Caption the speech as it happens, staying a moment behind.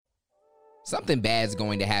something bad's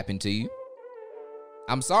going to happen to you.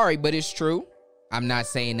 I'm sorry, but it's true. I'm not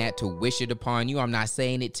saying that to wish it upon you. I'm not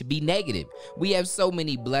saying it to be negative. We have so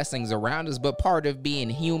many blessings around us, but part of being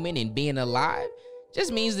human and being alive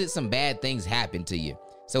just means that some bad things happen to you.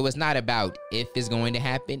 So it's not about if it's going to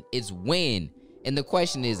happen, it's when. And the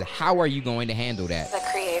question is, how are you going to handle that? The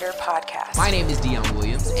Creator Podcast. My name is Dion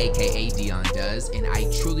Williams, aka Dion Does, and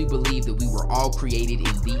I truly believe that we were all created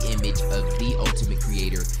in the image of the ultimate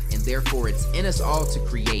creator, and therefore it's in us all to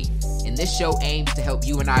create. And this show aims to help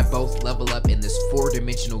you and I both level up in this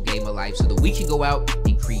four-dimensional game of life so that we can go out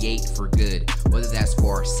and create for good, whether that's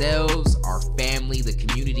for ourselves, our family, the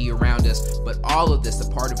community around us, but all of this a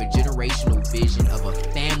part of a generational vision of a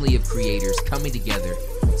family of creators coming together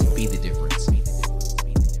to be the difference.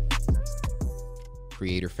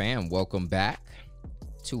 Creator fam, welcome back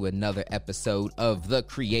to another episode of the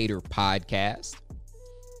Creator Podcast.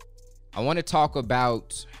 I want to talk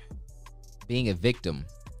about being a victim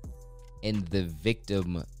and the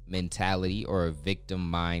victim mentality or a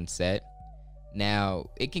victim mindset. Now,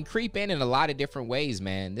 it can creep in a lot of different ways,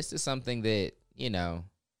 man. This is something that,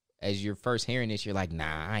 as you're first hearing this, you're like,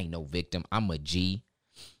 nah, I ain't no victim. I'm a G,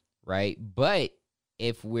 right? But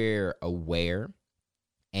if we're aware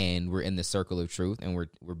and we're in the circle of truth and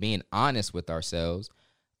we're being honest with ourselves,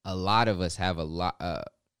 a lot of us have a lot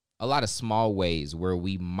of small ways where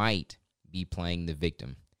we might be playing the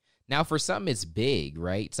victim. Now, for some, it's big,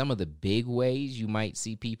 right? Some of the big ways you might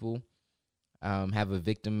see people have a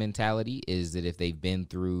victim mentality is that if they've been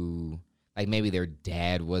through, like maybe their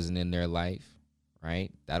dad wasn't in their life, right?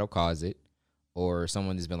 That'll cause it. Or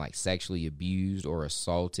someone has been like sexually abused or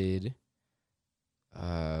assaulted.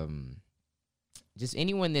 Just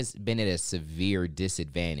anyone that's been at a severe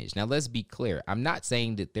disadvantage. Now, let's be clear. I'm not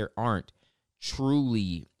saying that there aren't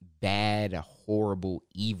truly bad, horrible,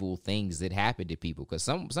 evil things that happen to people, because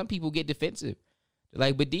some people get defensive. They're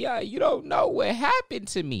like, but Di, you don't know what happened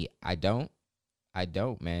to me. I don't,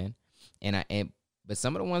 man. But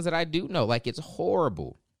some of the ones that I do know, like, it's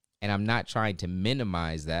horrible, and I'm not trying to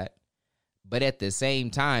minimize that. But at the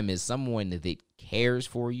same time, as someone that cares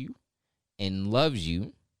for you and loves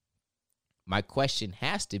you, my question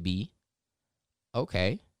has to be,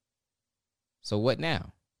 okay, so what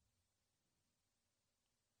now?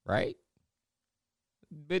 Right?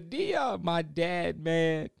 But Dion, my dad,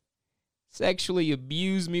 man, sexually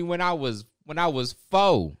abused me when I was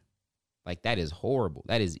 4. Like, that is horrible.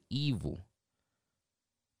 That is evil.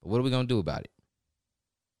 But what are we gonna do about it?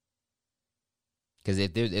 Because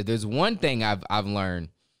if there's one thing I've learned,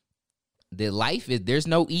 that life is, there's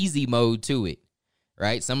no easy mode to it.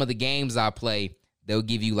 Right? Some of the games I play, they'll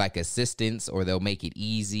give you like assistance or they'll make it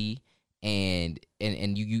easy. And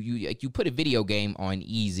you put a video game on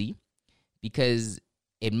easy because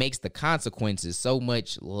it makes the consequences so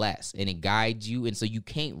much less and it guides you. And so you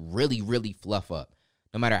can't really, really fluff up.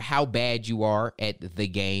 No matter how bad you are at the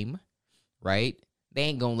game, right? They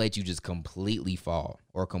ain't gonna let you just completely fall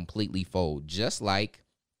or completely fold. Just like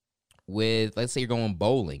with, let's say you're going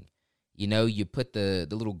bowling. You put the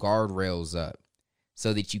little guardrails up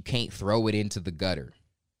so that you can't throw it into the gutter.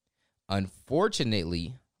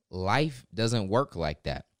 Unfortunately, life doesn't work like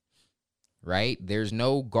that, right? There's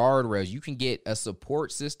no guardrails. You can get a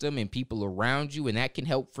support system and people around you, and that can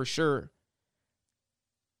help for sure.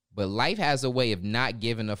 But life has a way of not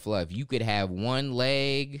giving a fluff. You could have one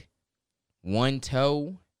leg, one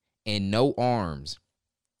toe, and no arms,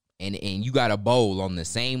 and you got a bowl on the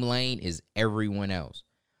same lane as everyone else.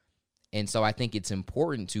 And so I think it's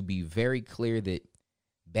important to be very clear that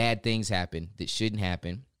bad things happen that shouldn't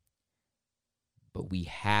happen, but we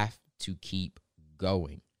have to keep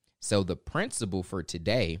going. So the principle for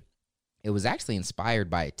today, it was actually inspired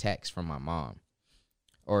by a text from my mom,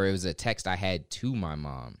 or it was a text I had to my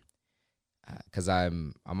mom, because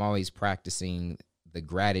I'm always practicing the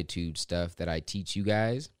gratitude stuff that I teach you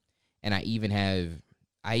guys, and I even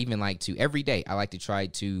like to every day. I like to try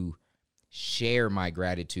to share my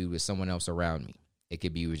gratitude with someone else around me. It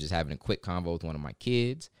could be just having a quick convo with one of my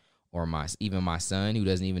kids or even my son who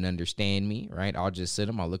doesn't even understand me, right? I'll just sit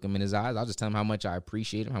him. I'll look him in his eyes. I'll just tell him how much I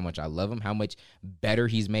appreciate him, how much I love him, how much better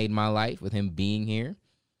he's made my life with him being here.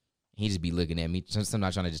 He just be looking at me. Sometimes I'm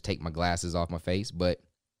not trying to just take my glasses off my face,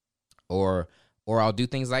 or I'll do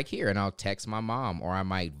things like here and I'll text my mom, or I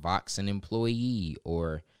might Vox an employee,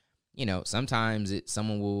 or, sometimes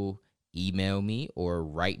someone will email me or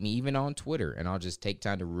write me even on Twitter, and I'll just take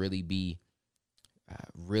time to really be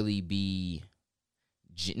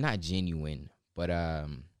not genuine, but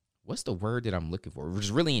what's the word that I'm looking for?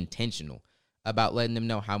 Just really intentional about letting them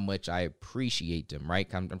know how much I appreciate them, right?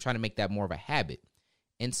 I'm trying to make that more of a habit.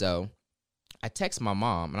 And so I text my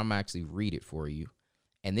mom, and I'm going to actually read it for you.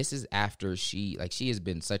 And this is after she has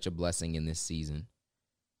been such a blessing in this season.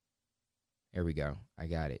 Here we go. I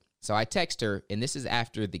got it. So I text her, and this is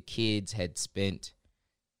after the kids had spent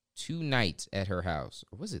 2 nights at her house.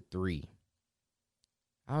 Or was it 3?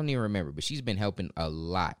 I don't even remember, but she's been helping a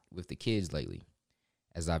lot with the kids lately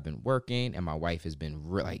as I've been working, and my wife has been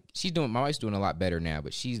my wife's doing a lot better now,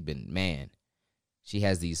 but she's been, man, she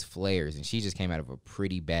has these flares, and she just came out of a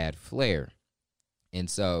pretty bad flare. And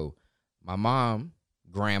so my mom,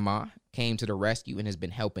 grandma, came to the rescue and has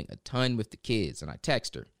been helping a ton with the kids. And I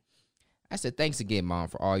text her. I said, thanks again, Mom,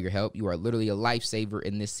 for all your help. You are literally a lifesaver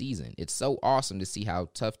in this season. It's so awesome to see how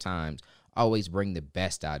tough times always bring the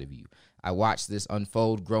best out of you. I watched this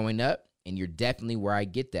unfold growing up, and you're definitely where I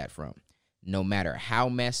get that from. No matter how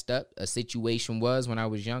messed up a situation was when I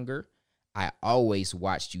was younger, I always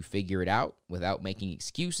watched you figure it out without making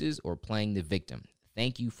excuses or playing the victim.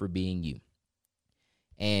 Thank you for being you.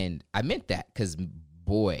 And I meant that because,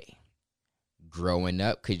 boy, growing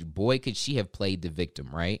up, could she have played the victim,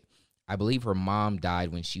 right? I believe her mom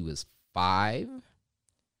died when she was 5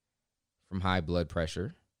 from high blood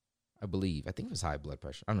pressure. I think it was high blood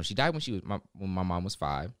pressure. I don't know. She died when my mom was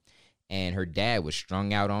 5, and her dad was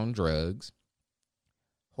strung out on drugs.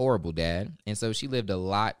 Horrible dad. And so she lived a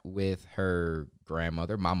lot with her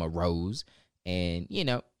grandmother, Mama Rose, and,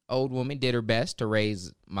 old woman did her best to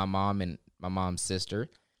raise my mom and my mom's sister,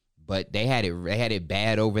 but they had it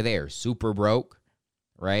bad over there. Super broke,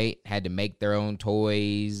 right? Had to make their own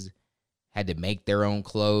toys, had to make their own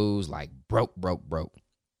clothes, like broke.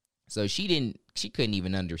 So she couldn't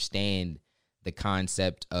even understand the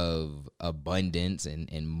concept of abundance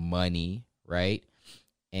and money, right?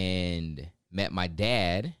 And met my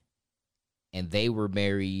dad, and they were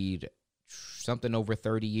married something over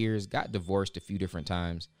 30 years, got divorced a few different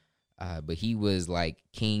times. But he was like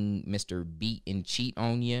King Mr. Beat and Cheat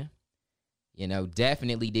on you.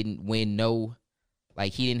 Definitely didn't win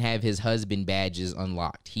he didn't have his husband badges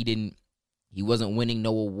unlocked. He wasn't winning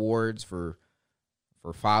no awards for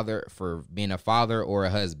being a father or a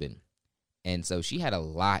husband. And so she had a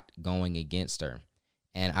lot going against her.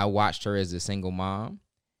 And I watched her as a single mom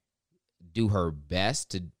do her best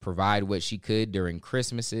to provide what she could during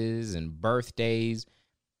Christmases and birthdays.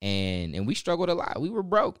 And we struggled a lot. We were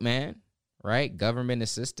broke, man, right? Government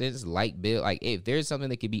assistance, light bill. Like, if there's something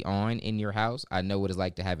that could be on in your house, I know what it's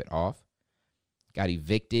like to have it off. Got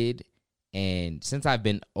evicted. And since I've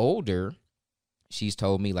been older, she's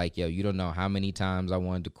told me, like, yo, you don't know how many times I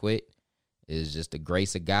wanted to quit. It's just the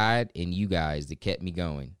grace of God and you guys that kept me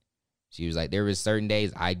going. She was like, there was certain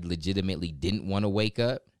days I legitimately didn't want to wake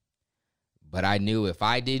up, but I knew if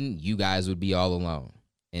I didn't, you guys would be all alone.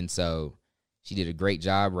 And so she did a great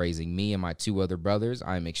job raising me and my 2 other brothers.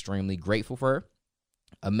 I'm extremely grateful for her.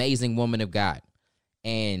 Amazing woman of God.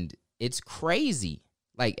 And it's crazy,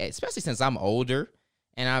 like, especially since I'm older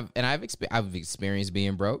and I've experienced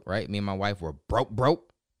being broke, right? Me and my wife were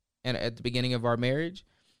broke and at the beginning of our marriage.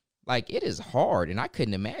 Like, it is hard, and I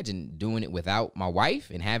couldn't imagine doing it without my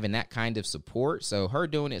wife and having that kind of support. So her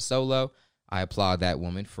doing it solo, I applaud that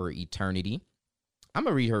woman for eternity. I'm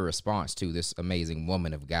going to read her response to this amazing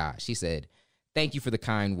woman of God. She said, thank you for the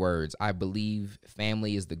kind words. I believe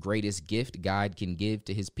family is the greatest gift God can give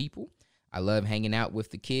to his people. I love hanging out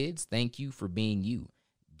with the kids. Thank you for being you.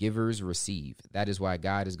 Givers receive. That is why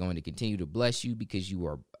God is going to continue to bless you, because you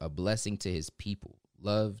are a blessing to his people.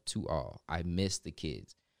 Love to all. I miss the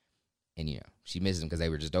kids. And, she misses them because they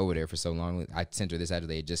were just over there for so long. I sent her this after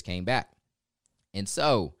they had just came back. And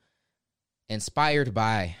so, inspired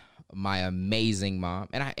by my amazing mom,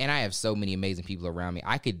 and I have so many amazing people around me.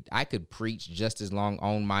 I could preach just as long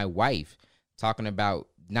on my wife, talking about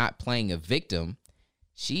not playing a victim.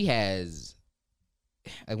 She has,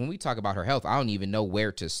 when we talk about her health, I don't even know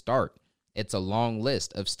where to start. It's a long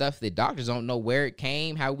list of stuff that doctors don't know where it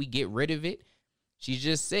came, how we get rid of it. She's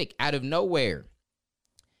just sick out of nowhere.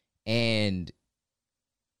 And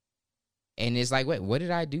it's like, wait, what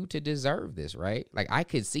did I do to deserve this, right? Like, I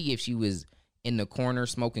could see if she was in the corner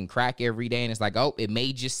smoking crack every day, and it's like, oh, it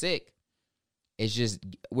made you sick. It's just,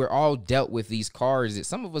 we're all dealt with these cards that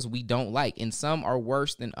some of us we don't like, and some are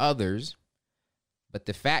worse than others. But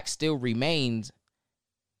the fact still remains,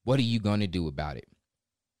 what are you going to do about it?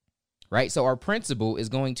 Right? So our principle is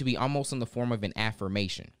going to be almost in the form of an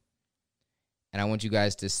affirmation. And I want you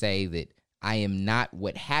guys to say that I am not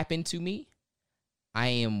what happened to me. I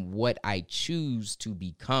am what I choose to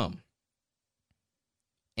become.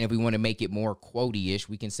 And if we want to make it more quotey-ish,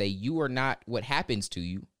 we can say, you are not what happens to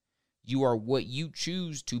you. You are what you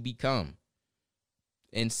choose to become.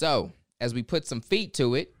 And so, as we put some feet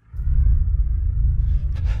to it,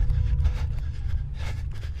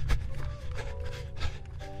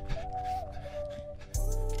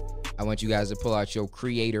 I want you guys to pull out your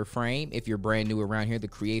creator frame. If you're brand new around here, the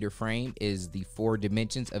creator frame is the 4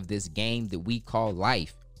 dimensions of this game that we call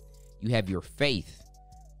life. You have your faith,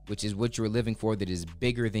 which is what you're living for, that is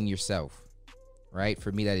bigger than yourself, right?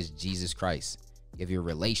 For me, that is Jesus Christ. You have your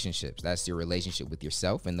relationships. That's your relationship with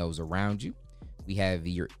yourself and those around you. We have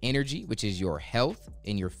your energy, which is your health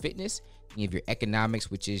and your fitness. You have your economics,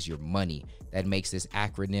 which is your money. That makes this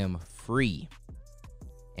acronym FREE.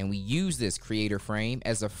 And we use this creator frame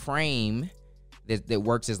as a frame that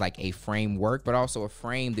works as like a framework, but also a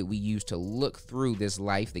frame that we use to look through this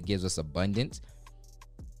life that gives us abundance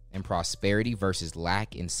and prosperity versus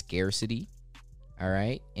lack and scarcity. All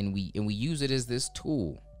right. And we use it as this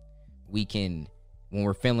tool. We can, when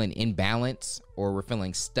we're feeling imbalance or we're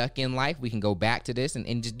feeling stuck in life, we can go back to this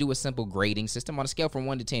and just do a simple grading system on a scale from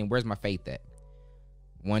 1 to 10. Where's my faith at?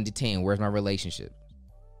 1 to 10. Where's my relationship?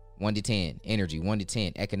 1 to 10, energy. 1 to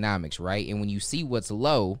 10, economics, right? And when you see what's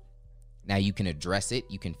low, now you can address it.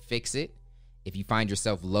 You can fix it. If you find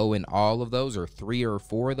yourself low in all of those or 3 or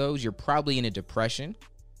 4 of those, you're probably in a depression.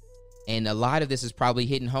 And a lot of this is probably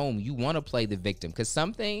hitting home. You want to play the victim because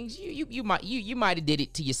some things you might have did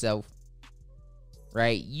it to yourself,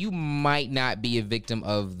 right? You might not be a victim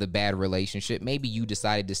of the bad relationship. Maybe you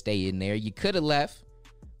decided to stay in there. You could have left,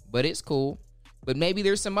 but it's cool. But maybe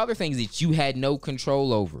there's some other things that you had no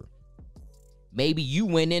control over. Maybe you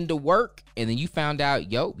went into work and then you found out,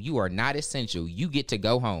 you are not essential. You get to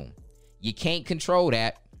go home. You can't control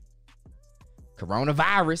that.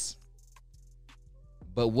 Coronavirus.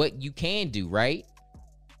 But what you can do, right?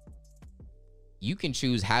 You can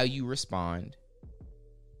choose how you respond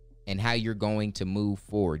and how you're going to move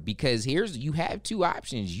forward. Because you have 2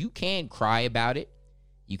 options. You can cry about it.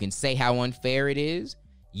 You can say how unfair it is.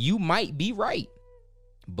 You might be right.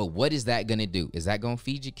 But what is that going to do? Is that going to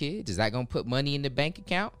feed your kids? Is that going to put money in the bank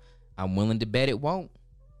account? I'm willing to bet it won't.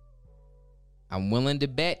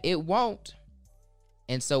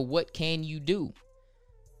 And so what can you do?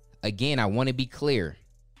 Again, I want to be clear.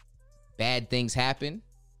 Bad things happen.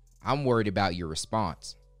 I'm worried about your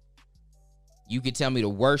response. You could tell me the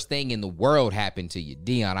worst thing in the world happened to you.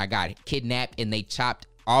 Dion, I got kidnapped and they chopped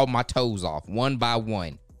all my toes off 1 by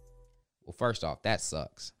 1. Well, first off, that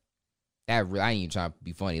sucks. I ain't even trying to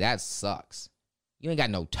be funny. That sucks. You ain't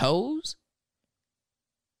got no toes?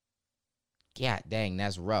 God dang,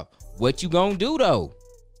 that's rough. What you gonna do though?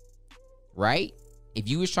 Right? If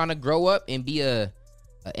you was trying to grow up and be a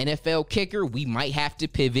NFL kicker, we might have to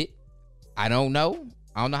pivot. I don't know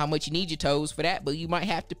how much you need your toes for that, but you might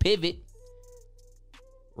have to pivot.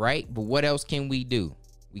 Right? But what else can we do?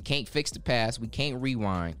 We can't fix the past. We can't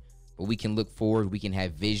rewind, but we can look forward. We can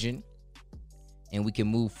have vision. And we can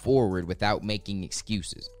move forward without making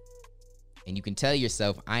excuses. And you can tell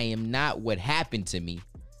yourself, I am not what happened to me.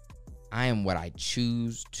 I am what I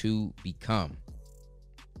choose to become.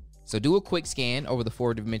 So do a quick scan over the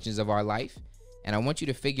 4 dimensions of our life. And I want you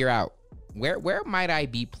to figure out, where might I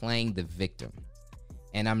be playing the victim?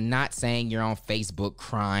 And I'm not saying you're on Facebook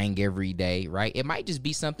crying every day, right? It might just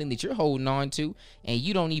be something that you're holding on to and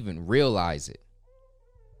you don't even realize it.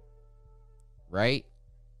 Right?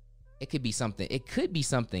 It could be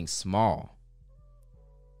something small.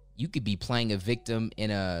 You could be playing a victim in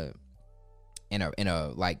a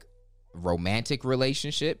like romantic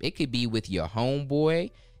relationship. It could be with your homeboy.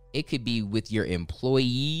 It could be with your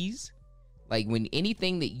employees. Like when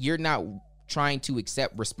anything that you're not trying to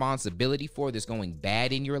accept responsibility for that's going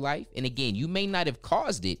bad in your life. And again, you may not have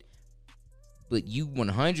caused it, but you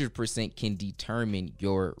 100% can determine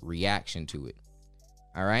your reaction to it.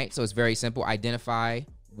 All right. So it's very simple. Identify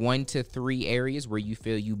 1 to 3 areas where you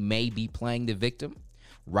feel you may be playing the victim.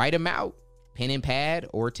 Write them out, pen and pad,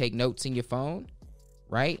 or take notes in your phone,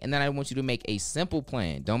 right? And then I want you to make a simple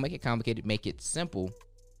plan. Don't make it complicated. Make it simple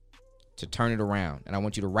to turn it around. And I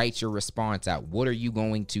want you to write your response out. What are you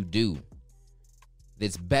going to do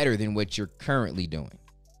that's better than what you're currently doing?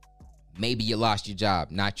 Maybe you lost your job.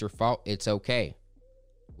 Not your fault. It's okay.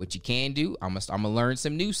 What you can do, I'm gonna learn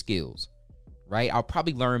some new skills. Right? I'll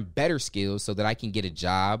probably learn better skills so that I can get a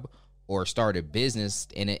job or start a business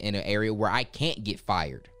in an area where I can't get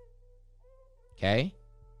fired. Okay?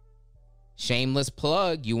 Shameless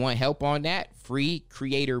plug. You want help on that?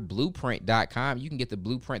 freecreatorblueprint.com. You can get the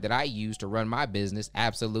blueprint that I use to run my business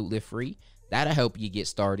absolutely free. That'll help you get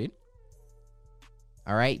started.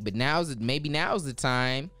 All right? But now's the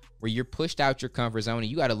time where you're pushed out your comfort zone and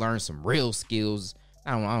you got to learn some real skills.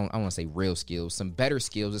 I don't want to say real skills, some better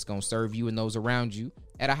skills that's going to serve you and those around you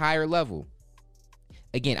at a higher level.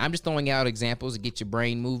 Again, I'm just throwing out examples to get your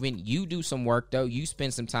brain moving. You do some work, though. You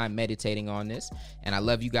spend some time meditating on this. And I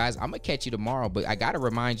love you guys. I'm going to catch you tomorrow. But I got to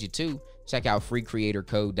remind you, too, Check out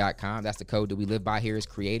freecreatorcode.com. That's the code that we live by here as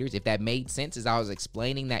creators. If that made sense as I was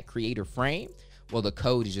explaining that creator frame, well, the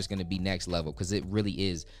code is just going to be next level because it really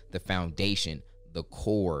is the foundation, the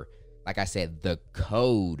core, like I said, the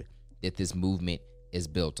code that this movement is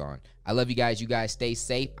built on. I love you guys. You guys stay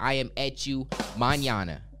safe. I am at you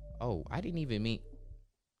mañana. Oh, I didn't even mean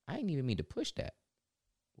to push that.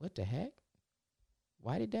 What the heck?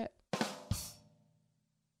 Why did that?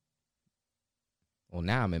 Well,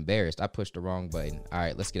 now I'm embarrassed. I pushed the wrong button. All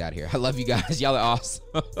right, let's get out of here. I love you guys. Y'all are awesome.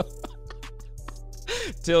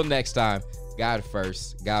 Till next time, God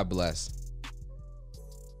first. God bless.